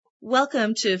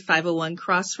Welcome to 501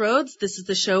 Crossroads. This is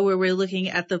the show where we're looking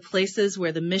at the places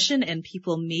where the mission and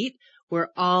people meet. We're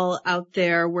all out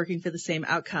there working for the same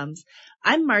outcomes.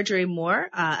 I'm Marjorie Moore.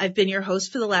 I've been your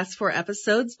host for the last 4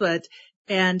 episodes,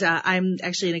 I'm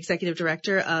actually an executive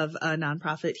director of a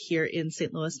nonprofit here in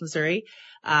St. Louis, Missouri,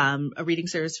 a reading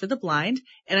service for the blind.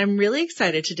 And I'm really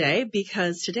excited today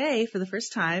because today, for the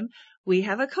first time, we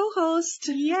have a co-host.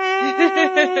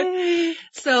 Yay!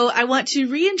 So I want to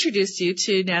reintroduce you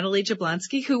to Natalie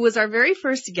Jablonski, who was our very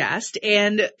first guest.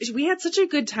 And we had such a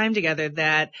good time together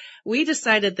that we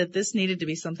decided that this needed to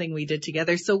be something we did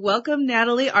together. So welcome,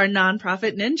 Natalie, our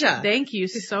nonprofit ninja. Thank you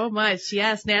so much.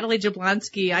 Yes, Natalie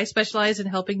Jablonski. I specialize in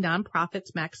helping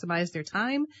nonprofits maximize their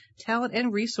time, talent,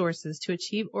 and resources to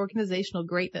achieve organizational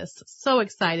greatness. So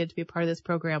excited to be a part of this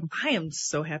program. I am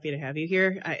so happy to have you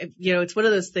here. It's one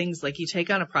of those things like you take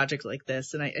on a project like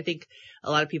this, and I think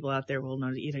a lot of people out there will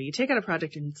know, you take on a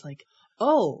project and it's like,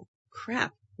 oh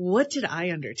crap, what did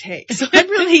I undertake? So I'm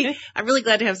really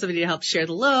glad to have somebody to help share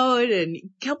the load and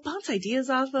help bounce ideas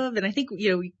off of. And I think,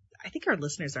 I think our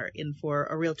listeners are in for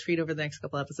a real treat over the next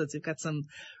couple episodes. We've got some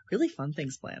really fun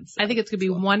things planned. So I think it's going to be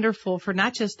wonderful for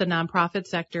not just the nonprofit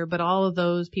sector, but all of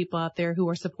those people out there who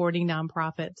are supporting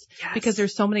nonprofits. Yes. Because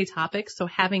there's so many topics. So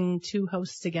having 2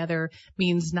 hosts together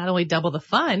means not only double the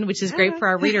fun, which is great for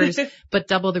our readers, but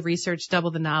double the research, double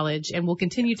the knowledge. And we'll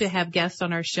continue to have guests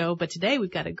on our show. But today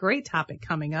we've got a great topic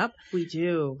coming up. We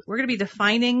do. We're going to be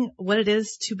defining what it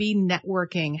is to be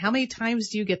networking. How many times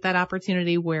do you get that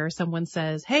opportunity where someone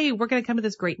says, hey, we're going to come to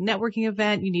this great networking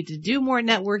event. You need to do more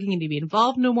networking. You need to be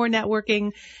involved in more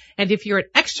networking. And if you're an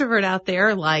extrovert out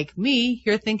there like me,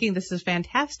 you're thinking this is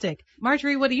fantastic.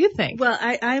 Marjorie, what do you think? Well,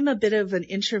 I'm a bit of an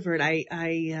introvert.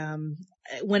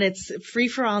 When it's free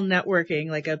for all networking,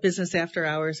 like a business after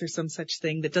hours or some such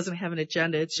thing that doesn't have an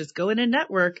agenda, it's just go in and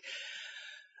network.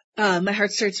 My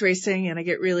heart starts racing and I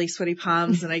get really sweaty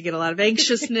palms and I get a lot of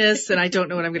anxiousness and I don't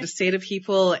know what I'm going to say to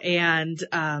people. And,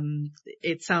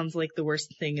 it sounds like the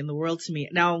worst thing in the world to me.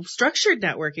 Now, structured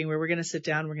networking where we're going to sit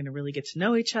down, we're going to really get to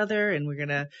know each other and we're going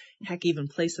to even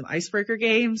play some icebreaker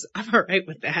games. I'm all right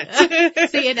with that.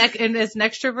 See, and as an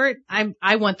extrovert,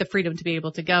 I want the freedom to be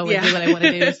able to go and do what I want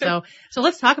to do. So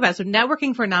let's talk about it. So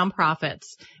networking for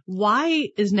nonprofits. Why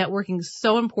is networking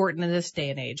so important in this day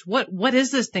and age? What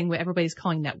is this thing that everybody's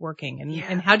calling networking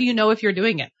and how do you know if you're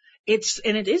doing it?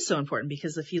 It is so important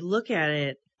because if you look at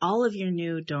it, all of your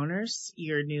new donors,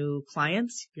 your new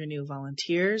clients, your new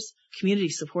volunteers, community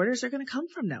supporters are going to come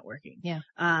from networking. Yeah.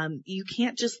 You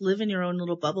can't just live in your own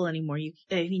little bubble anymore. You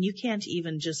can't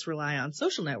even just rely on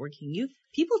social networking.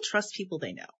 People trust people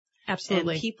they know.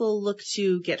 Absolutely. And people look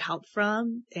to get help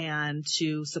from and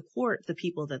to support the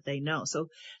people that they know. So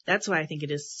that's why I think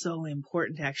it is so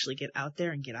important to actually get out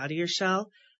there and get out of your shell.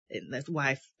 And that's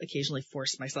why I occasionally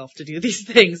force myself to do these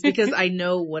things because I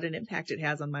know what an impact it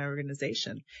has on my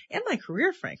organization and my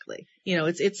career, frankly.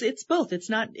 It's both. It's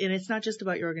not just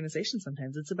about your organization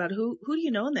sometimes. It's about who do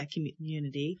you know in that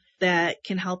community that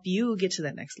can help you get to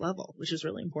that next level, which is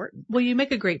really important. Well, you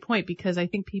make a great point because I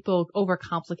think people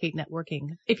overcomplicate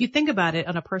networking. If you think about it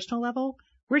on a personal level,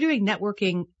 we're doing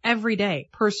networking every day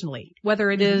personally,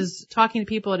 whether it is talking to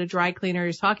people at a dry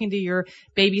cleaners, talking to your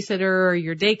babysitter or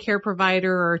your daycare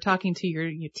provider or talking to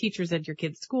your teachers at your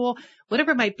kid's school,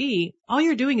 whatever it might be, all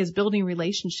you're doing is building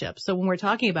relationships. So when we're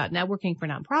talking about networking for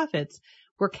nonprofits,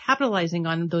 we're capitalizing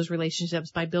on those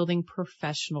relationships by building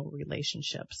professional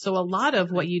relationships. So a lot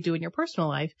of what you do in your personal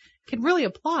life can really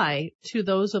apply to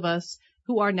those of us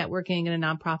who are networking in a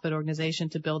nonprofit organization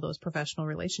to build those professional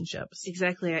relationships.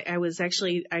 Exactly.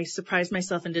 I surprised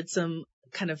myself and did some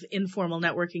kind of informal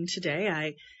networking today.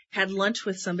 I had lunch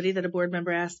with somebody that a board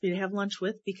member asked me to have lunch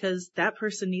with because that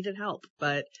person needed help.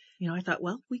 But, I thought,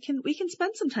 well, we can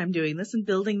spend some time doing this and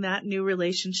building that new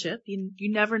relationship. You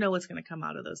never know what's going to come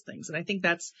out of those things. And I think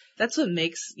that's what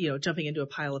makes, jumping into a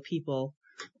pile of people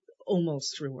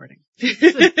almost rewarding.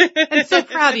 I'm so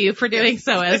proud of you for doing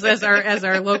so as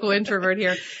our local introvert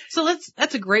here. So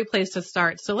that's a great place to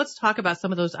start. So let's talk about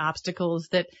some of those obstacles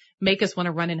that make us want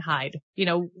to run and hide.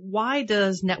 Why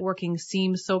does networking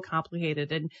seem so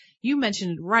complicated? And you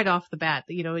mentioned right off the bat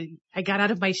that, I got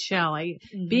out of my shell.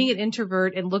 Being an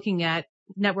introvert and looking at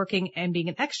networking and being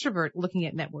an extrovert looking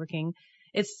at networking,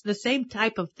 it's the same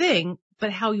type of thing,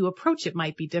 but how you approach it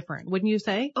might be different, wouldn't you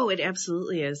say? Oh, it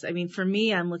absolutely is. I mean, for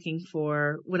me,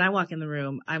 when I walk in the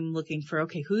room, I'm looking for,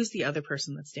 okay, who's the other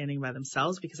person that's standing by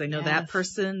themselves? Because I know that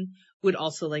person would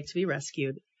also like to be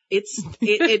rescued.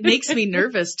 It makes me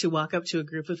nervous to walk up to a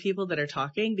group of people that are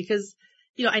talking because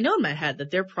I know in my head that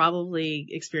they're probably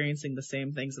experiencing the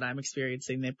same things that I'm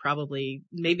experiencing.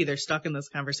 Maybe they're stuck in this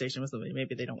conversation with somebody.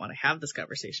 Maybe they don't want to have this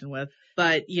conversation with,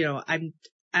 but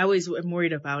I always am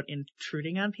worried about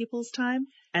intruding on people's time.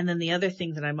 And then the other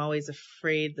thing that I'm always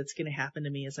afraid that's going to happen to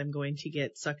me is I'm going to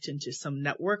get sucked into some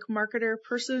network marketer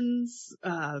person's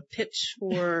pitch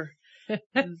for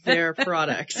their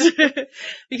products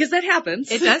because that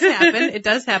happens. It does happen. It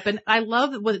does happen. I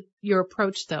love your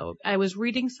approach though. I was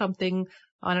reading something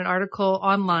on an article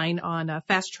online on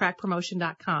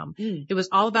fasttrackpromotion.com. It was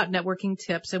all about networking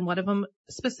tips. And one of them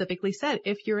specifically said,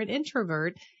 if you're an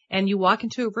introvert and you walk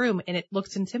into a room and it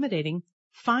looks intimidating,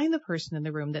 find the person in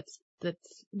the room that's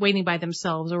waiting by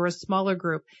themselves or a smaller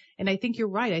group. And I think you're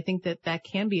right. I think that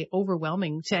can be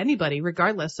overwhelming to anybody,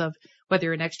 regardless of whether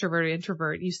you're an extrovert or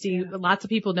introvert. You see lots of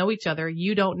people know each other.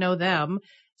 You don't know them.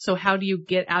 So how do you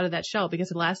get out of that shell? Because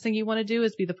the last thing you want to do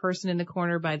is be the person in the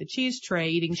corner by the cheese tray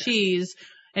eating cheese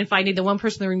and finding the one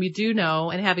person in the room you do know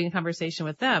and having a conversation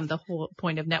with them. The whole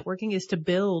point of networking is to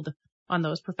build on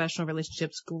those professional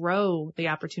relationships, grow the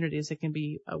opportunities that can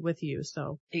be with you.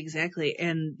 So exactly.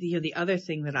 And the other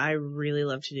thing that I really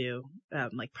love to do,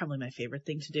 probably my favorite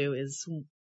thing to do is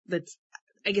this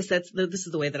is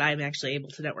the way that I'm actually able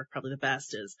to network probably the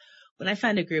best is when I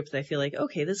find a group that I feel like,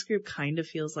 okay, this group kind of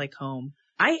feels like home.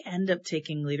 I end up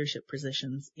taking leadership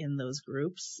positions in those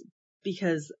groups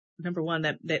because number one,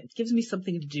 that gives me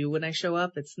something to do when I show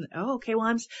up. It's, okay, well,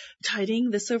 I'm tidying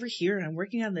this over here and I'm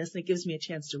working on this, and it gives me a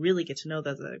chance to really get to know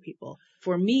those other people.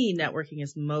 For me, networking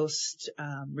is most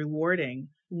rewarding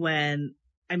when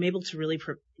I'm able to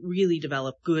really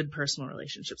develop good personal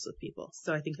relationships with people.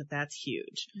 So I think that's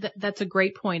huge. That's a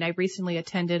great point. I recently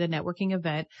attended a networking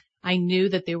event. I knew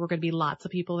that there were going to be lots of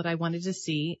people that I wanted to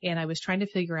see, and I was trying to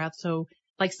figure out,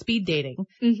 like speed dating.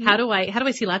 Mm-hmm. How do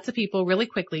I see lots of people really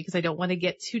quickly? Because I don't want to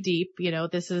get too deep.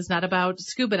 This is not about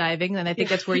scuba diving. And I think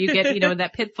that's where you get,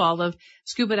 that pitfall of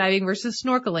scuba diving versus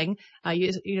snorkeling.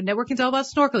 Networking is all about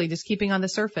snorkeling, just keeping on the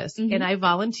surface. Mm-hmm. And I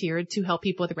volunteered to help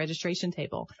people at the registration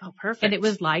table. Oh, perfect. And it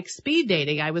was like speed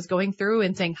dating. I was going through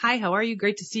and saying, hi, how are you?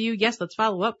 Great to see you. Yes, let's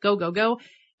follow up. Go, go, go.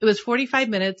 It was 45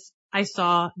 minutes. I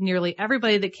saw nearly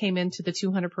everybody that came into the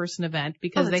 200-person event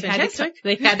because they had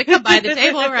to come by the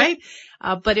table, right?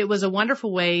 But it was a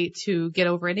wonderful way to get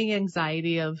over any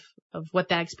anxiety of what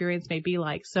that experience may be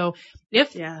like. So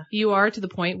if you are to the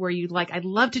point where I'd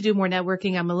love to do more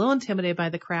networking, I'm a little intimidated by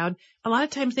the crowd. A lot of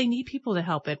times they need people to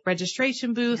help at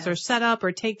registration booths or set up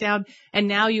or take down. And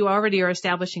now you already are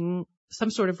establishing some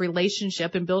sort of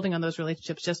relationship and building on those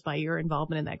relationships just by your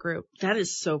involvement in that group. That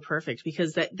is so perfect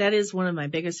because that is one of my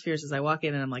biggest fears as I walk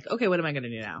in and I'm like, okay, what am I going to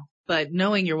do now? But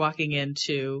knowing you're walking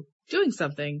into doing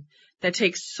something that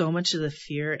takes so much of the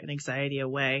fear and anxiety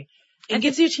away and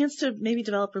gives you a chance to maybe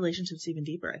develop relationships even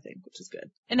deeper, I think, which is good.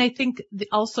 And I think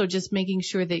also just making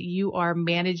sure that you are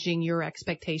managing your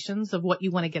expectations of what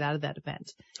you want to get out of that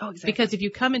event. Oh, exactly. Because if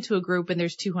you come into a group and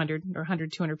there's 200 or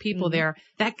 100, 200 people there,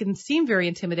 that can seem very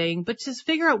intimidating, but just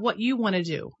figure out what you want to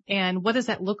do and what does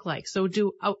that look like. So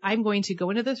I'm going to go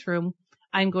into this room.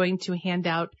 I'm going to hand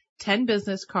out 10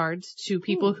 business cards to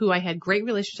people who I had great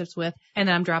relationships with, and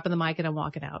then I'm dropping the mic and I'm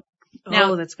walking out.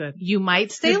 Now, that's good. You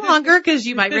might stay longer because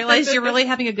you might realize you're really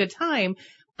having a good time,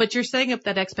 but you're setting up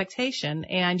that expectation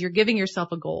and you're giving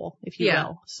yourself a goal, if you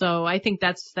will. So I think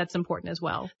that's important as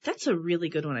well. That's a really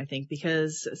good one, I think,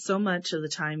 because so much of the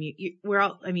time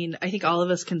I think all of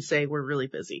us can say we're really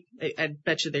busy. I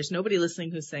bet you there's nobody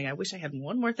listening who's saying, I wish I had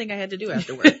one more thing I had to do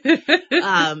after work.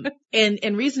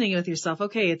 And reasoning with yourself,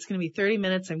 okay, it's going to be 30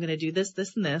 minutes. I'm going to do this,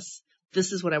 this, and this.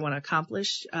 This is what I want to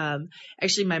accomplish.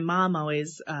 Actually, my mom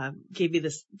always gave you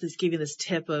this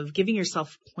tip of giving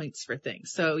yourself points for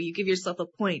things. So you give yourself a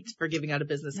point for giving out a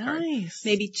business card.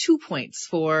 Maybe 2 points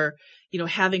for,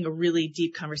 having a really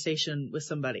deep conversation with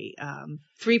somebody.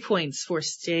 3 points for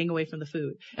staying away from the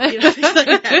food. Things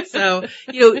like that. So,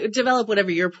 develop whatever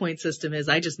your point system is.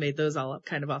 I just made those all up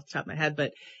kind of off the top of my head,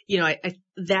 but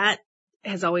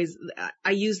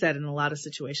I use that in a lot of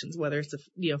situations, whether it's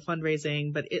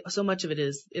fundraising, but so much of it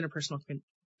is interpersonal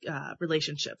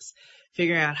relationships,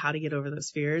 figuring out how to get over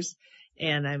those fears.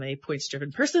 And I'm a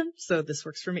points-driven person, so this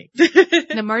works for me.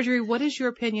 Now, Marjorie, what is your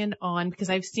opinion on,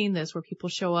 because I've seen this where people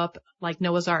show up like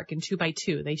Noah's Ark in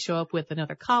 2x2. They show up with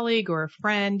another colleague or a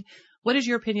friend. What is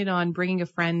your opinion on bringing a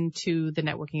friend to the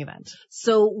networking event?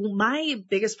 So my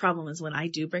biggest problem is when I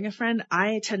do bring a friend,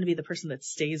 I tend to be the person that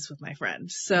stays with my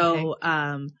friend. So,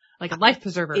 like a life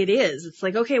preserver. It is. It's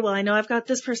like, okay, well, I know I've got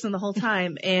this person the whole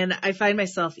time. And I find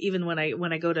myself, even when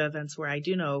I go to events where I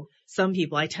do know some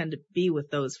people, I tend to be with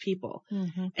those people.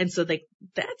 Mm-hmm. And so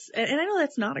and I know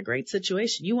that's not a great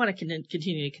situation. You want to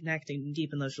continue to connect and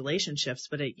deepen those relationships.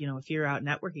 But if you're out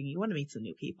networking, you want to meet some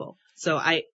new people. So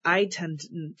I tend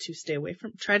to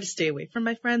try to stay away from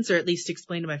my friends, or at least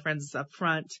explain to my friends up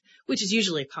front, which is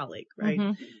usually a colleague, right?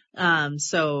 Mm-hmm.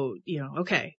 So,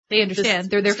 okay. They understand.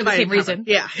 They're there for the same reason.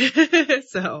 Yeah.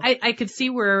 So I could see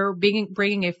where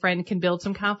bringing a friend can build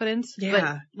some confidence. Yeah.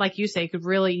 But like you say, it could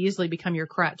really easily become your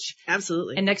crutch.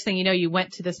 Absolutely. And next thing you know, you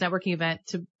went to this networking event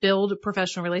to build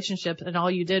professional relationships, and all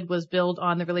you did was build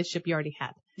on the relationship you already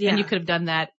had. Yeah. And you could have done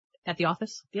that at the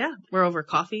office. Yeah. We're over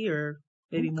coffee or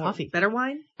maybe more coffee. Better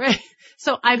wine. Right.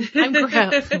 So I'm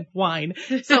wine.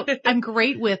 So I'm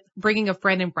great with bringing a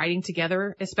friend and writing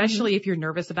together, especially if you're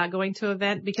nervous about going to an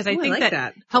event, because I think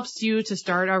that helps you to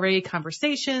start already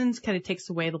conversations, kind of takes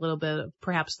away the little bit of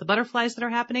perhaps the butterflies that are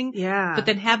happening. Yeah. But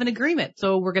then have an agreement.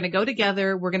 So we're going to go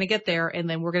together, we're going to get there, and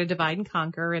then we're going to divide and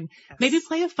conquer, and maybe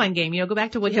play a fun game. Go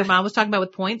back to what your mom was talking about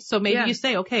with points. So maybe you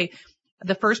say, okay,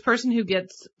 the first person who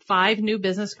gets 5 new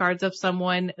business cards of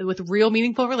someone with real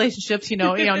meaningful relationships,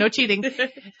 no cheating,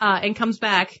 and comes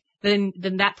back, then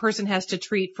that person has to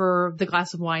treat for the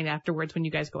glass of wine afterwards when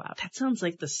you guys go out. That sounds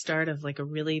like the start of like a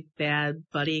really bad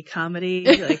buddy comedy,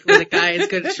 like where the guy is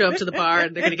going to show up to the bar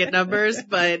and they're going to get numbers,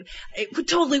 but it would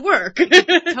totally work.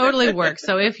 Totally work.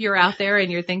 So if you're out there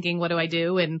and you're thinking, what do I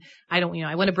do? And I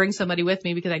want to bring somebody with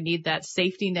me because I need that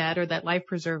safety net or that life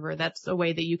preserver. That's a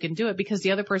way that you can do it, because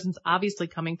the other person's obviously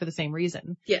coming for the same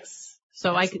reason. Yes.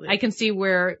 So I can see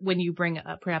where when you bring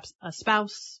perhaps a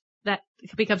spouse, that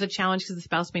becomes a challenge because the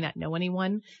spouse may not know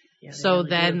anyone. Yeah, so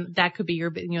then that could be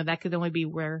that could only be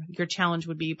where your challenge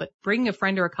would be. But bringing a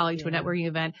friend or a colleague to a networking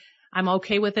event, I'm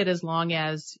okay with it as long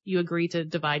as you agree to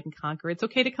divide and conquer. It's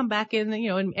okay to come back in,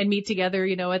 and meet together,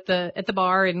 at the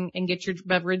bar and get your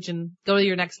beverage and go to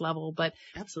your next level. But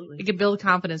absolutely, it can build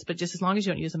confidence, but just as long as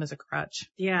you don't use them as a crutch.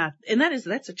 Yeah. And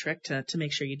that's a trick to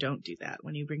make sure you don't do that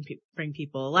when you bring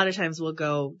people. A lot of times we'll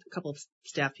go a couple of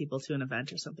staff people to an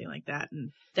event or something like that.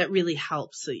 And that really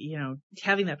helps,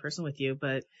 having that person with you,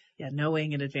 but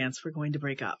knowing in advance we're going to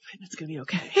break up and it's going to be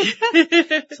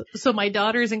okay. So my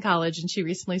daughter's in college and she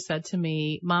recently said to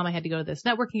me, Mom, I had to go to this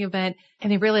networking event,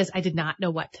 and I realized I did not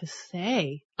know what to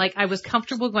say. Like, I was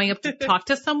comfortable going up to talk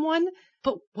to someone,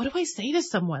 but what do I say to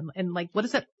someone? And like, what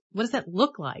does that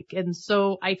look like? And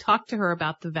so I talked to her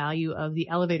about the value of the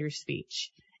elevator speech.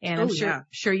 And I'm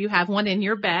sure you have one in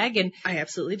your bag. And I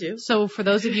absolutely do. So for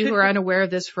those of you who are unaware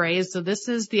of this phrase, so this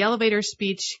is the elevator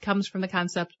speech, comes from the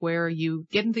concept where you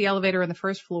get into the elevator on the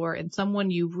first floor and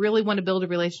someone you really want to build a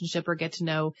relationship or get to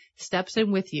know steps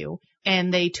in with you,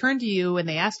 and they turn to you and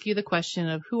they ask you the question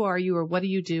of who are you or what do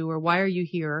you do or why are you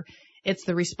here? It's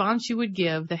the response you would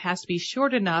give that has to be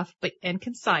short enough and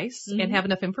concise and have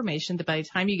enough information that by the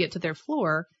time you get to their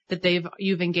floor that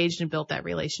you've engaged and built that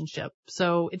relationship.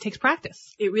 So it takes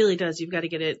practice. It really does. You've got to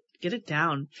get it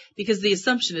down, because the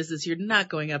assumption is you're not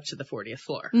going up to the 40th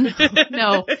floor.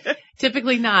 No,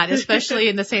 typically not, especially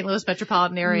in the St. Louis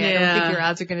metropolitan area. I don't think your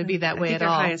odds are going to be that way at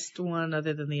all. The highest one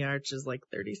other than the Arch is like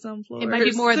 30-some floors. It might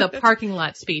be more of the parking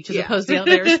lot speech as opposed to the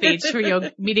elevator speech,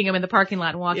 where meeting them in the parking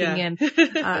lot and walking in.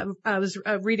 I was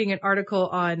reading an article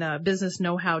on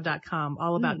businessknowhow.com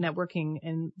all about networking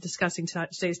and discussing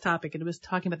today's topic, and it was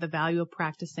talking about the value of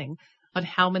practicing on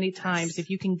how many times,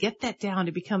 if you can get that down,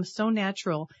 it becomes so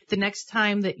natural. The next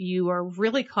time that you are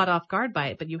really caught off guard by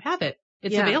it, but you have it,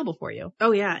 it's available for you.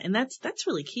 Oh yeah. And that's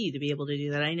really key to be able to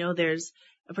do that. I know there's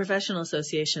a professional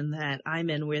association that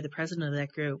I'm in. We're the president of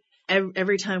that group.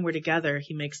 Every time we're together,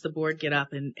 he makes the board get up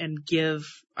and give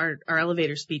our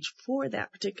elevator speech for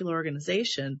that particular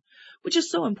organization, which is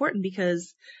so important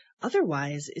because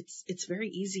otherwise it's very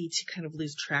easy to kind of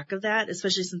lose track of that,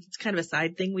 especially since it's kind of a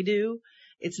side thing we do.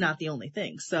 It's not the only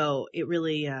thing. So it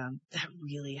really, that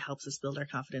really helps us build our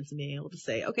confidence in being able to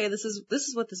say, okay, this is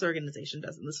what this organization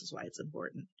does and this is why it's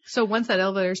important. So once that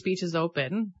elevator speech is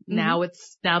open, now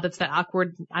that's that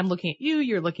awkward, I'm looking at you,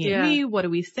 you're looking at me, what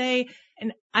do we say?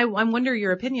 And I wonder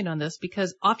your opinion on this,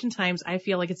 because oftentimes I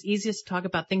feel like it's easiest to talk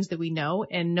about things that we know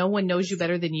and no one knows you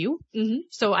better than you. Mm-hmm.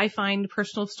 So I find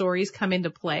personal stories come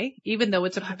into play, even though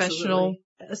it's a professional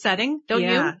setting, don't you?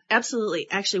 Yeah, absolutely.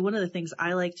 Actually, one of the things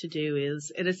I like to do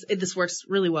is, this works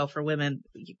really well for women.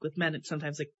 With men,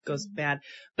 sometimes it goes bad,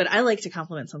 but I like to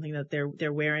compliment something that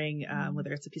they're wearing,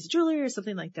 whether it's a piece of jewelry or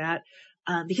something like that.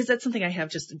 Because that's something I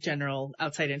have just a general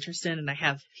outside interest in, and I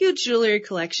have huge jewelry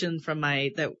collection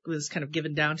that was kind of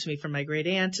given down to me from my great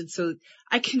aunt. And so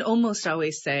I can almost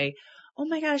always say, oh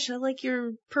my gosh, I like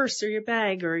your purse or your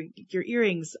bag or your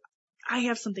earrings. I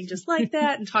have something just like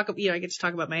that. And talk, I get to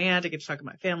talk about my aunt. I get to talk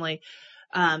about my family.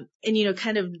 And,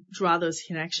 kind of draw those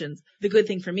connections. The good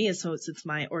thing for me is, so since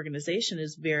my organization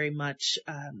is very much,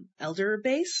 elder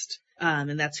based,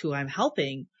 and that's who I'm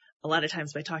helping, a lot of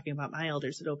times by talking about my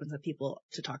elders, it opens up people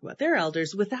to talk about their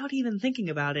elders without even thinking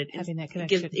about it. Having that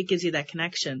connection. It gives you that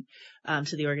connection,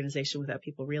 to the organization without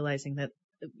people realizing that,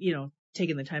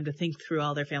 taking the time to think through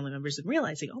all their family members and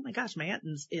realizing, oh my gosh, my aunt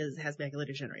has macular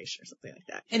degeneration or something like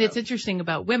that. And it's interesting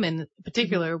about women in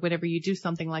particular, whenever you do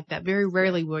something like that, very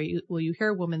rarely will you hear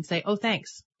a woman say, oh,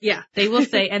 thanks. Yeah. They will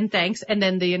say, and thanks, and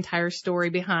then the entire story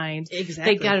behind.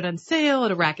 Exactly. They got it on sale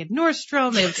at a rack at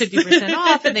Nordstrom. They have 50%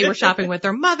 off, and they were shopping with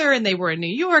their mother, and they were in New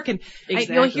York. And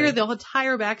exactly. You'll hear the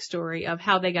entire backstory of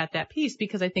how they got that piece,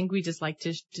 because I think we just like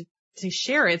to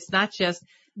share it. It's not just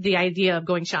the idea of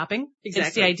going shopping. Exactly.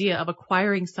 It's the idea of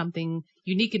acquiring something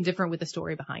unique and different with a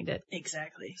story behind it.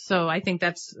 Exactly. So I think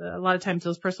that's a lot of times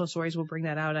those personal stories will bring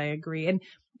that out. I agree. And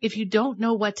if you don't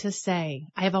know what to say,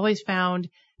 I have always found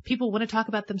people want to talk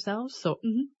about themselves. So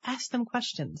ask them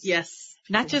questions. Yes.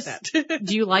 Not just,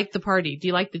 do you like the party? Do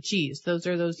you like the cheese? Those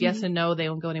are those yes and no. They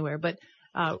won't go anywhere. But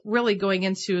really going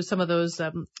into some of those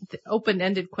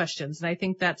open-ended questions. And I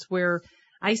think that's where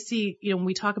I see, when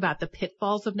we talk about the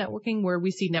pitfalls of networking, where we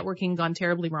see networking gone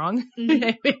terribly wrong,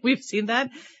 we've seen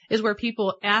that, is where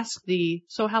people ask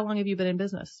so how long have you been in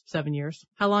business? 7 years.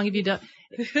 How long have you done?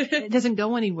 It doesn't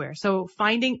go anywhere. So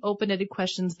finding open-ended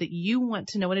questions that you want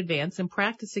to know in advance and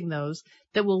practicing those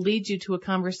that will lead you to a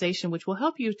conversation which will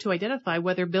help you to identify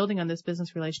whether building on this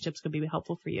business relationship is going to be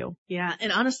helpful for you. Yeah.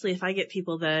 And honestly, if I get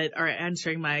people that are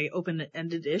answering my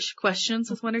open-ended-ish questions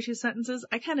with one or two sentences,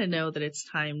 I kind of know that it's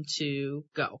time to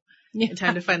go and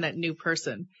time to find that new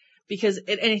person. Because,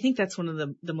 and I think that's one of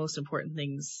the most important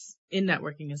things in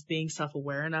networking is being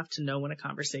self-aware enough to know when a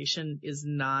conversation is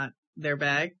not their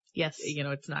bag. Yes.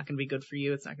 It's not going to be good for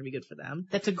you. It's not going to be good for them.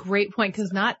 That's a great point,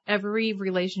 because not every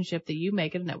relationship that you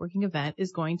make at a networking event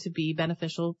is going to be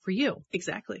beneficial for you.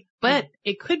 Exactly. But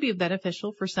it could be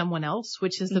beneficial for someone else,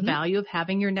 which is the value of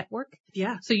having your network.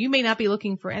 Yeah. So you may not be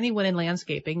looking for anyone in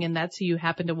landscaping, and that's who you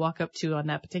happen to walk up to on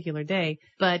that particular day,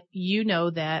 but you know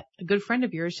that a good friend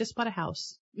of yours just bought a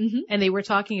house. And they were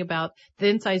talking about the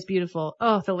inside's beautiful.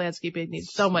 Oh, the landscaping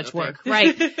needs so much work.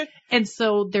 Right. And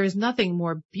so there's nothing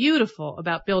more beautiful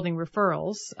about building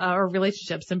referrals or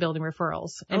relationships than building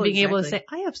referrals and being able to say,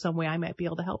 I have some way I might be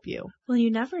able to help you. Well, you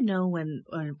never know when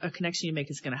a connection you make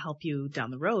is going to help you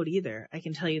down the road either. I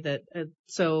can tell you that.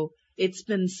 So it's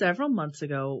been several months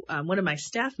ago. One of my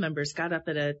staff members got up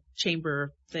at a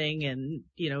chamber thing and,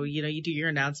 you do your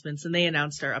announcements, and they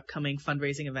announced our upcoming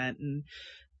fundraising event. And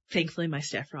thankfully, my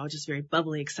staff are all just very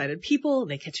bubbly, excited people.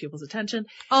 They catch people's attention.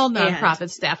 All nonprofit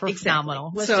staff are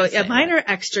phenomenal. So mine are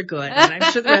extra good, and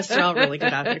I'm sure the rest are all really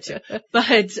good out there too.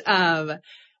 But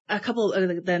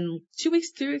then 3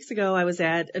 weeks ago, I was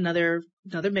at another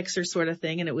mixer sort of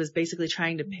thing, and it was basically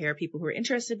trying to pair people who were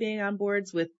interested in being on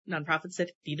boards with nonprofits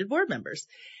that needed board members.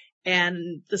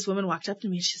 And this woman walked up to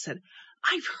me and she said,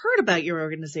 I've heard about your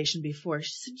organization before.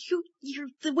 She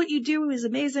said, what you do is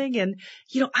amazing. And,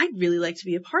 I'd really like to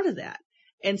be a part of that.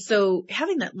 And so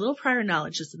having that little prior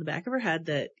knowledge just in the back of her head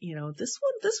that, this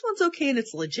one's okay and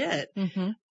it's legit.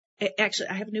 Actually,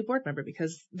 I have a new board member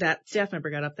because that staff member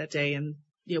got up that day and,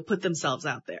 put themselves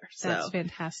out there. So that's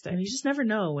fantastic. And you just never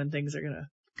know when things are going to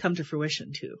come to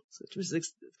fruition too. So it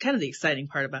was kind of the exciting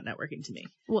part about networking to me.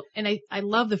 Well, and I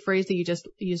love the phrase that you just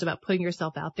used about putting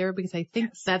yourself out there, because I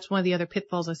think that's one of the other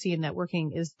pitfalls I see in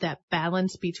networking is that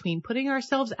balance between putting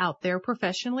ourselves out there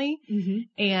professionally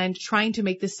and trying to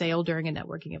make the sale during a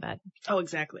networking event. Oh,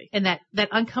 exactly. And that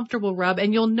uncomfortable rub.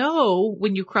 And you'll know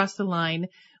when you cross the line,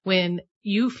 when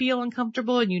you feel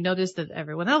uncomfortable and you notice that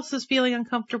everyone else is feeling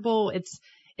uncomfortable.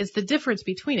 It's the difference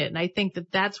between it. And I think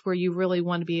that that's where you really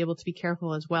want to be able to be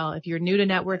careful as well. If you're new to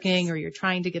networking or you're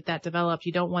trying to get that developed,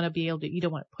 you don't want to you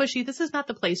don't want to push you. This is not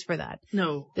the place for that.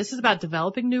 No. This is about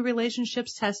developing new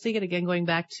relationships, testing it. Again, going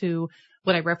back to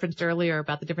what I referenced earlier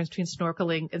about the difference between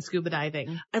snorkeling and scuba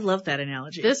diving. I love that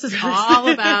analogy. This is all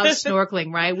about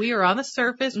snorkeling, right? We are on the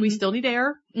surface. We still need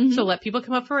air. So let people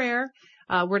come up for air.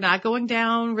 We're not going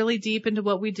down really deep into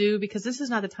what we do because this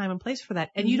is not the time and place for that.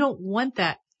 And you don't want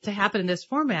that to happen in this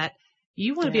format.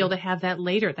 You want to be able to have that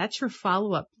later. That's your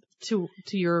follow-up to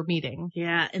your meeting.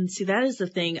 Yeah. And see, that is the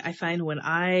thing I find when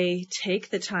I take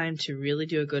the time to really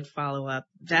do a good follow-up,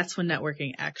 that's when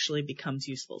networking actually becomes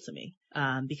useful to me.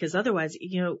 Because otherwise,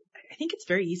 I think it's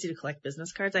very easy to collect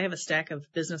business cards. I have a stack of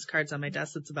business cards on my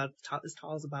desk that's about as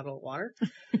tall as a bottle of water,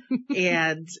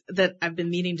 and that I've been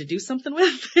meaning to do something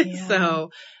with. Yeah.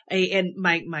 So,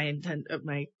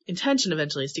 my intention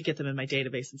eventually is to get them in my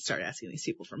database and start asking these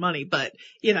people for money. But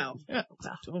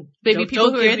maybe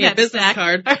people who are in that business stack.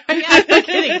 card. Yeah, no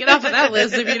kidding. Get off of that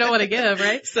list if you don't want to give,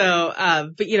 right? So,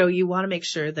 but you want to make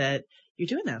sure that you're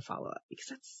doing that follow up,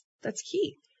 because that's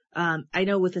key. I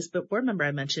know with this board member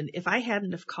I mentioned, if I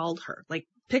hadn't have called her, like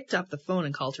picked up the phone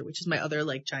and called her, which is my other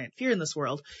like giant fear in this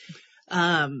world,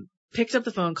 picked up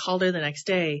the phone, called her the next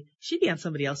day, she'd be on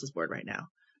somebody else's board right now.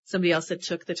 Somebody else that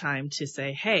took the time to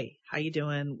say, hey, how you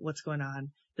doing? What's going on?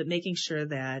 But making sure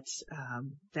that,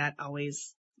 that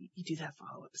always, you do that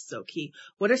follow-up is so key.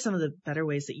 What are some of the better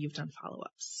ways that you've done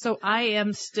follow-ups? So I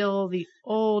am still the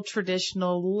old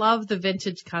traditional, love the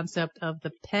vintage concept of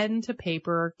the pen to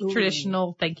paper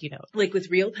traditional thank you note. Like with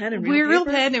real pen and real paper? Real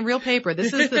pen and real paper.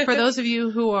 This is for those of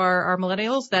you who are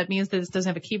millennials, that means that this doesn't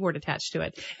have a keyboard attached to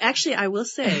it. Actually, I will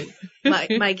say,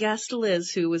 my guest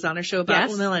Liz, who was on our show about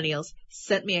millennials,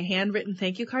 sent me a handwritten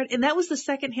thank you card, and that was the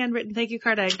second handwritten thank you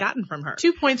card I had gotten from her.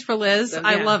 2 points for Liz. So,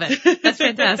 I love it. That's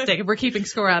fantastic. We're keeping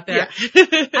score out there.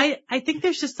 Yeah. I think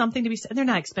there's just something to be said. They're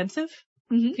not expensive.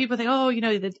 Mm-hmm. People think, oh,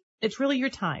 it's really your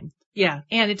time. Yeah.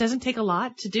 And it doesn't take a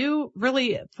lot to do.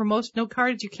 Really, for most note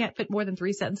cards, you can't fit more than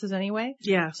 3 sentences anyway.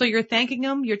 Yeah. So you're thanking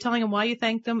them, you're telling them why you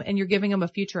thanked them, and you're giving them a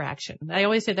future action. I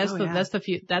always say that's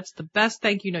the best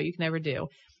thank you note you can ever do,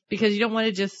 because you don't want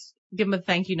to just give them a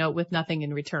thank you note with nothing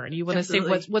in return. You want to say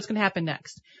what's going to happen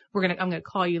next. I'm going to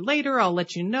call you later. I'll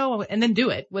let you know, and then do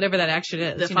it, whatever that action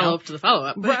is. The follow up to the follow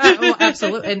up. Well,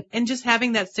 absolutely. And just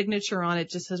having that signature on it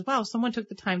just says, wow, someone took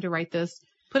the time to write this,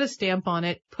 put a stamp on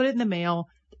it, put it in the mail,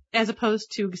 as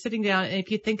opposed to sitting down. And if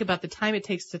you think about the time it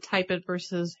takes to type it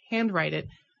versus handwrite it,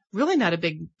 really not a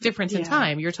big difference in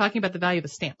time. You're talking about the value of a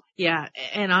stamp. Yeah.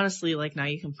 And honestly, like now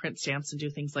you can print stamps and do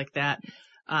things like that.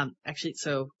 Actually,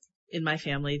 so in my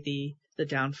family, the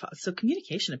downfall, so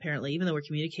communication, apparently, even though we're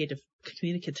communicative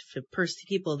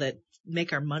people that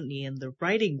make our money in the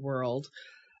writing world,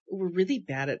 we're really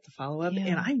bad at the follow up. Yeah.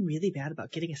 And I'm really bad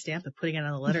about getting a stamp and putting it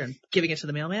on a letter and giving it to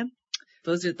the mailman.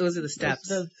 Those are the steps.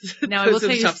 Now I will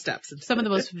tell you, tough steps. Some of the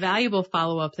most valuable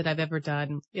follow-up that I've ever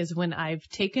done is when I've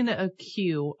taken a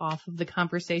cue off of the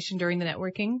conversation during the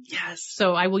networking. Yes.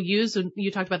 So I will use,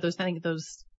 you talked about those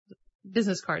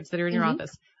business cards that are in your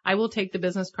office. I will take the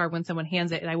business card when someone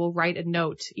hands it, and I will write a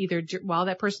note either while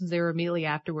that person's there or immediately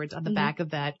afterwards on the back of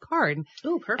that card.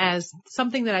 Oh, perfect. As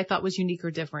something that I thought was unique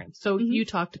or different. So you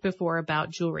talked before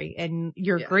about jewelry and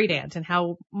your great aunt and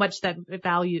how much that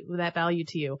value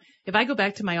to you. If I go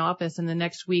back to my office and the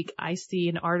next week I see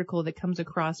an article that comes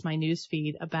across my news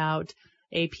feed about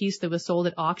a piece that was sold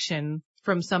at auction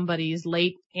from somebody's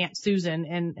late Aunt Susan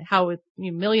and how it,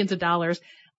 millions of dollars,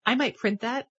 I might print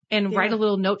that and write a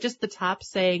little note, just the top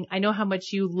saying, I know how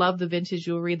much you love the vintage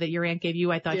jewelry that your aunt gave you.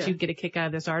 I thought you'd get a kick out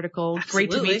of this article.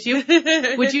 Absolutely. Great to meet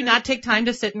you. Would you not take time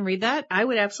to sit and read that? I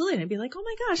would absolutely. And I'd be like, oh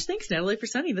my gosh, thanks Natalie for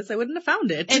sending this. I wouldn't have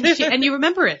found it. And you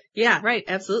remember it. Yeah. Right.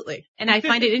 Absolutely. And I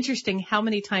find it interesting how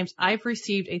many times I've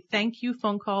received a thank you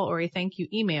phone call or a thank you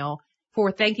email for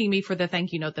thanking me for the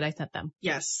thank you note that I sent them.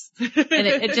 Yes. And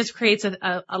it just creates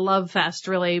a love fest,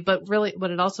 really. But really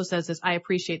what it also says is, I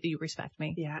appreciate that you respect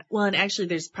me. Yeah. Well, and actually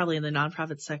there's probably in the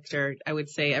nonprofit sector, I would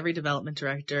say every development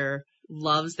director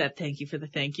loves that thank you for the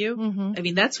thank you. Mm-hmm. I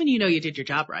mean, that's when you know you did your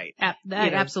job right.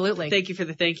 Absolutely. Thank you for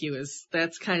the thank you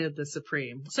that's kind of the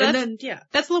supreme. So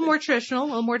that's a little more traditional, a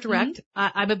little more direct.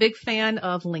 Mm-hmm. I'm a big fan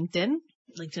of LinkedIn.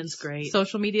 LinkedIn's great.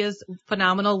 Social media is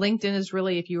phenomenal. LinkedIn is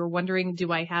really, if you were wondering,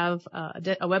 do I have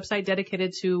a website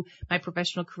dedicated to my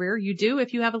professional career? You do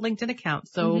if you have a LinkedIn account.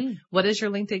 So what does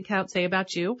your LinkedIn account say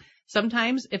about you?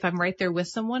 Sometimes if I'm right there with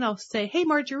someone, I'll say, hey,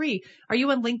 Marjorie, are you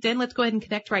on LinkedIn? Let's go ahead and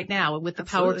connect right now. With the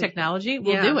power of technology,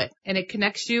 we'll do it. And it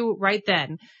connects you right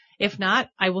then. If not,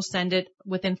 I will send it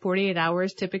within 48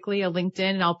 hours, typically a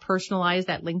LinkedIn, and I'll personalize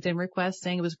that LinkedIn request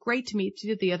saying it was great to meet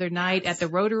you the other night at the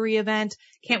Rotary event.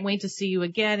 Can't wait to see you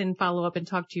again and follow up and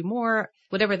talk to you more,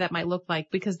 whatever that might look like,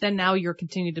 because then now you're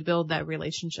continuing to build that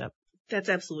relationship. That's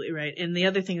absolutely right. And the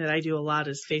other thing that I do a lot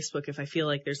is Facebook. If I feel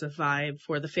like there's a vibe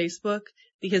for the Facebook,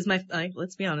 because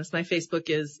let's be honest, my Facebook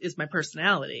is my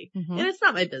personality and it's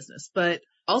not my business, but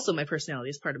also my personality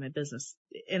is part of my business.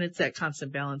 And it's that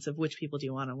constant balance of which people do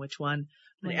you want on which one.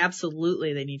 But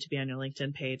absolutely they need to be on your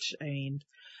LinkedIn page. I mean,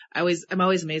 I'm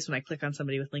always amazed when I click on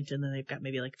somebody with LinkedIn and they've got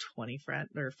maybe like 20 friends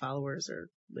or followers or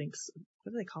links.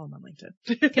 What do they call them on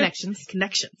LinkedIn?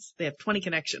 Connections. They have 20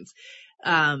 connections.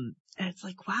 And it's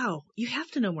like, wow, you have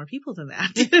to know more people than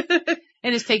that.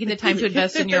 And it's taking the time to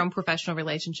invest in your own professional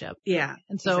relationship. Yeah.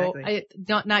 And so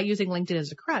exactly. not using LinkedIn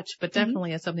as a crutch, but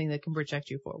definitely as something that can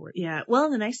project you forward. Yeah. Well,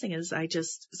 the nice thing is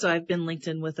I've been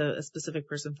LinkedIn with a specific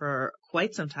person for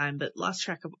quite some time, but lost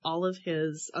track of all of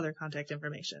his other contact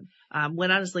information.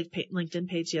 Went on his LinkedIn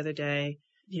page the other day,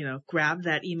 grabbed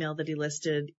that email that he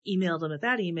listed, emailed him with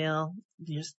that email,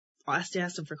 just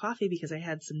asked him for coffee because I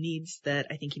had some needs that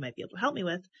I think he might be able to help me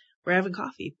with. We're having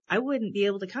coffee. I wouldn't be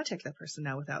able to contact that person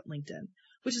now without LinkedIn,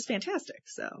 which is fantastic.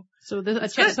 So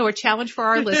a challenge for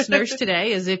our listeners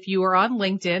today is if you are on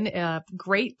LinkedIn,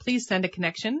 great, please send a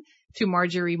connection to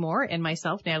Marjorie Moore and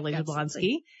myself, Natalie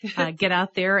Jablonski. Get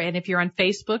out there. And if you're on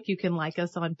Facebook, you can like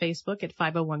us on Facebook at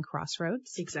 501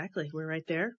 Crossroads. Exactly. We're right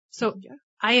there. So yeah.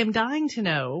 I am dying to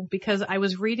know because I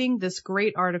was reading this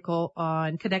great article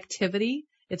on connectivity.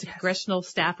 It's congressional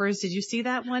staffers. Did you see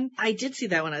that one? I did see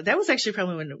that one. That was actually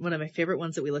probably one of my favorite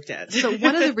ones that we looked at. So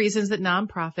one of the reasons that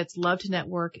nonprofits love to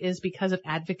network is because of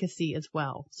advocacy as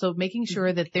well. So making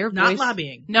sure that their voice... Not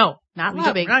lobbying. No, not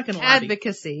lobbying. We're not going to lobby.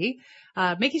 Advocacy.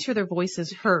 Making sure their voice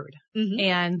is heard. Mm-hmm.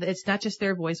 And it's not just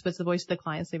their voice, but it's the voice of the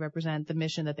clients they represent, the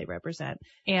mission that they represent.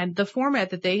 And the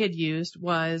format that they had used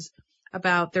was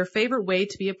about their favorite way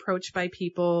to be approached by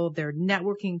people, their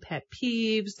networking pet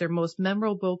peeves, their most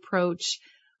memorable approach.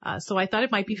 So I thought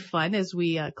it might be fun as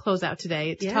we close out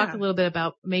today to talk a little bit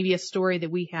about maybe a story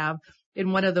that we have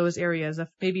in one of those areas, of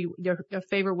maybe your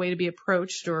favorite way to be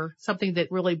approached or something that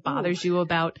really bothers you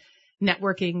about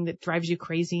networking that drives you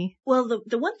crazy. Well,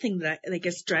 the one thing that I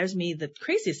guess drives me the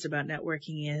craziest about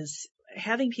networking is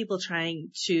having people trying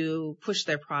to push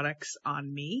their products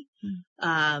on me,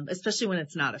 especially when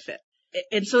it's not a fit.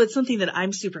 And so it's something that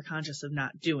I'm super conscious of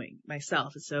not doing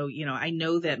myself. And so, I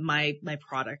know that my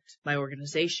product, my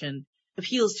organization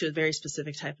appeals to a very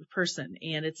specific type of person,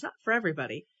 and it's not for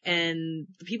everybody. And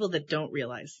the people that don't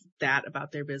realize that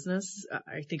about their business,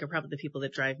 I think are probably the people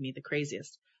that drive me the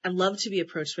craziest. I love to be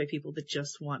approached by people that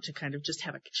just want to kind of just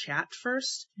have a chat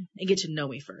first and get to know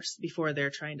me first before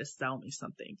they're trying to sell me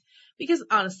something. Because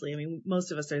honestly,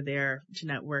 most of us are there to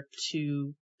network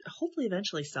to hopefully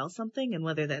eventually sell something, and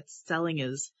whether that selling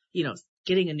is,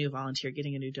 getting a new volunteer,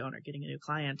 getting a new donor, getting a new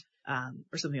client,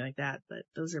 or something like that. But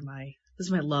those are my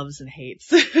loves and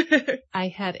hates. I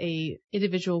had a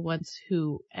individual once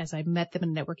who, as I met them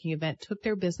in a networking event, took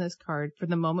their business card from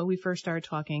the moment we first started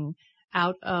talking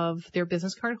out of their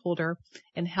business card holder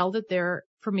and held it there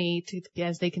for me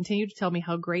as they continued to tell me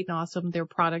how great and awesome their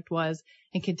product was,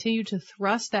 and continued to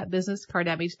thrust that business card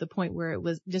at me to the point where it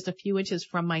was just a few inches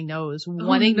from my nose,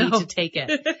 wanting me to take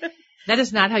it. That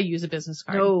is not how you use a business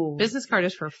card. No. Business card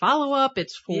is for follow-up.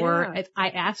 It's for, I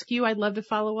ask you, I'd love to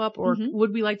follow up, or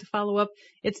would we like to follow up?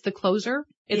 It's the closer.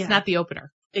 It's not the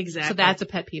opener. Exactly. So that's a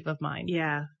pet peeve of mine.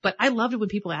 Yeah. But I love it when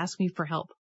people ask me for help.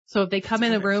 So if they come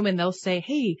in the room and they'll say,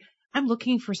 hey, I'm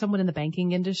looking for someone in the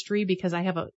banking industry because I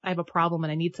have a problem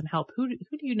and I need some help. Who do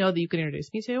you know that you can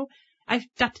introduce me to? I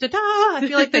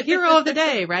feel like the hero of the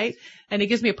day, right? And it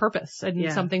gives me a purpose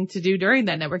and something to do during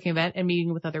that networking event and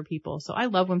meeting with other people. So I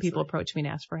love when people approach me and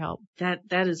ask for help. That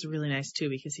is really nice too,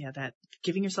 because that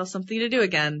giving yourself something to do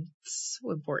again,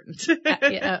 so important.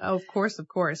 Of course.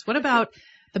 What about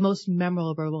the most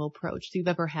memorable approach you've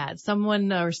ever had?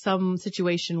 Someone or some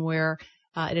situation where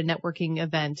at a networking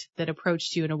event that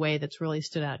approached you in a way that's really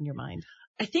stood out in your mind?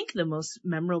 I think the most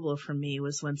memorable for me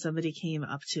was when somebody came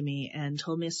up to me and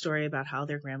told me a story about how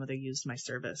their grandmother used my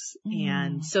service.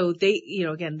 And so they,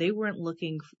 again, they weren't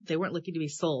looking to be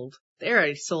sold. They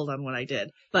already sold on what I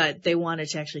did, but they wanted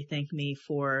to actually thank me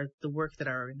for the work that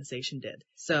our organization did.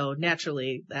 So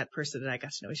naturally, that person and I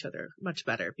got to know each other much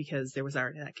better because there was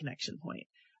already that connection point.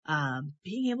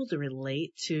 Being able to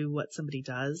relate to what somebody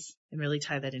does and really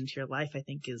tie that into your life, I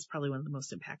think, is probably one of the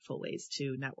most impactful ways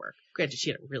to network. Granted, she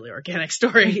had a really organic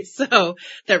story, so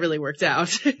that really worked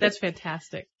out. That's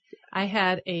fantastic. I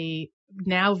had a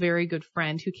now very good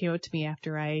friend who came up to me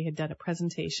after I had done a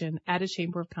presentation at a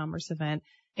Chamber of Commerce event,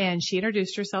 and she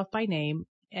introduced herself by name,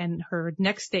 and her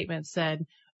next statement said,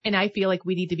 and I feel like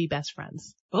we need to be best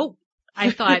friends. Oh. I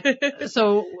thought,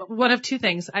 so one of two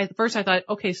things. First I thought,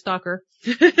 okay, stalker.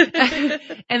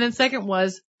 And then second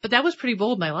was, but that was pretty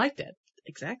bold and I liked it.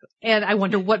 Exactly. And I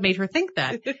wonder what made her think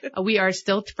that. We are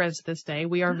still friends to this day.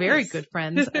 We are very good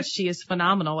friends. She is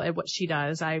phenomenal at what she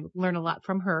does. I learn a lot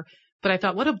from her. But I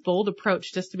thought, what a bold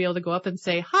approach just to be able to go up and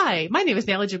say, hi, my name is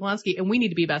Natalie Jablonski and we need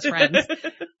to be best friends.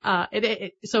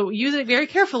 So use it very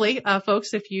carefully,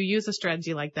 folks, if you use a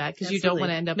strategy like that, because you don't want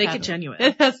to end up Make it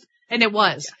genuine. And it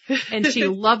was. And she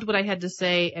loved what I had to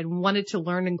say and wanted to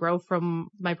learn and grow from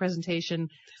my presentation.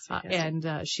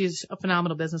 And she's a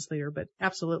phenomenal business leader, but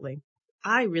absolutely.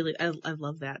 I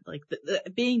love that. Like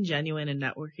being genuine and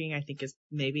networking, I think is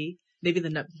maybe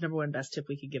the number one best tip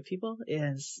we could give people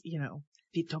is,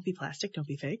 don't be plastic, don't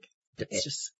be fake. It's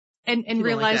just, and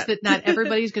realize that not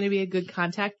everybody's going to be a good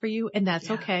contact for you, and that's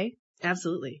okay.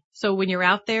 Absolutely. So when you're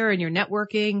out there and you're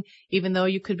networking, even though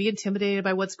you could be intimidated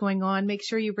by what's going on, make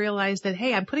sure you realize that,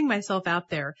 hey, I'm putting myself out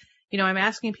there. I'm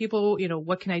asking people,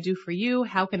 what can I do for you?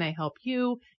 How can I help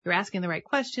you? You're asking the right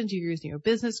questions. You're using your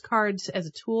business cards as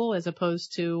a tool as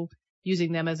opposed to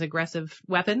using them as aggressive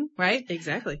weapon, right?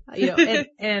 Exactly.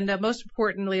 And most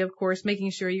importantly, of course,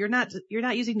 making sure you're not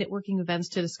using networking events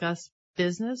to discuss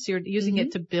business. You're using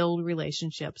it to build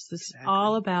relationships. This is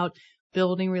all about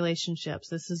building relationships.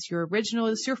 This is your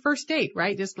first date,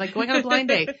 right? Just like going on a blind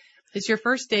date. It's your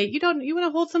first date. You want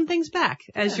to hold some things back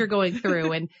as you're going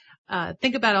through and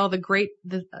think about all the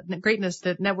greatness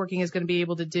that networking is going to be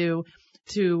able to do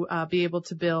to be able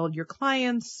to build your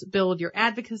clients, build your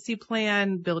advocacy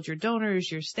plan, build your donors,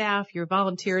 your staff, your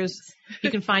volunteers.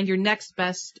 You can find your next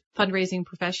best fundraising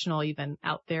professional even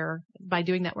out there by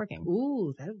doing networking.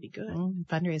 Ooh, that would be good.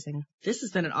 Fundraising. This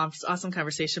has been an awesome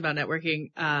conversation about networking.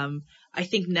 I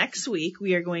think next week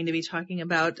we are going to be talking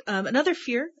about another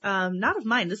fear, not of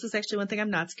mine. This is actually one thing I'm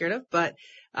not scared of, but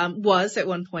was at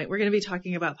one point. We're going to be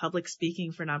talking about public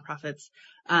speaking for nonprofits.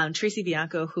 Tracy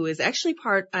Bianco, who is actually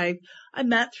I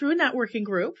met through a networking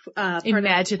group.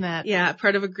 Imagine that. Yeah,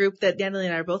 part of a group that Natalie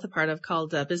and I are both a part of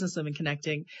called Businesswomen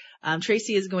Connecting.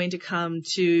 Tracy is going to come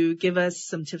to give us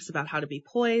some tips about how to be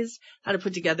poised, how to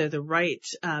put together the right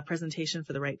presentation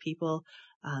for the right people.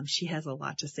 She has a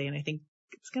lot to say, and I think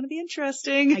it's going to be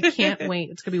interesting. I can't wait.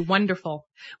 It's going to be wonderful.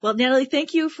 Well, Natalie,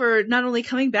 thank you for not only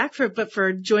coming back but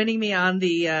for joining me on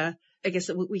the, I guess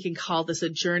we can call this a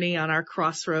journey on our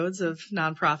crossroads of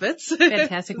nonprofits.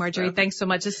 Fantastic, Marjorie. Thanks so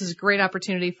much. This is a great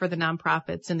opportunity for the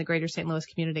nonprofits in the greater St. Louis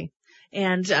community.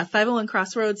 And 501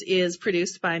 Crossroads is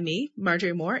produced by me,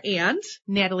 Marjorie Moore, and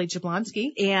Natalie Jablonski.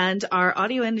 And our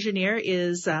audio engineer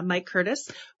is Mike Curtis.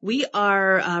 We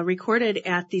are recorded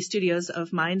at the studios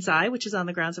of Mind's Eye, which is on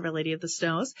the grounds of Our Lady of the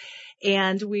Snows.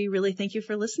 And we really thank you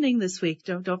for listening this week.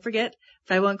 Don't forget,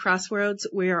 501 Crossroads,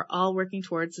 we are all working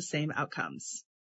towards the same outcomes.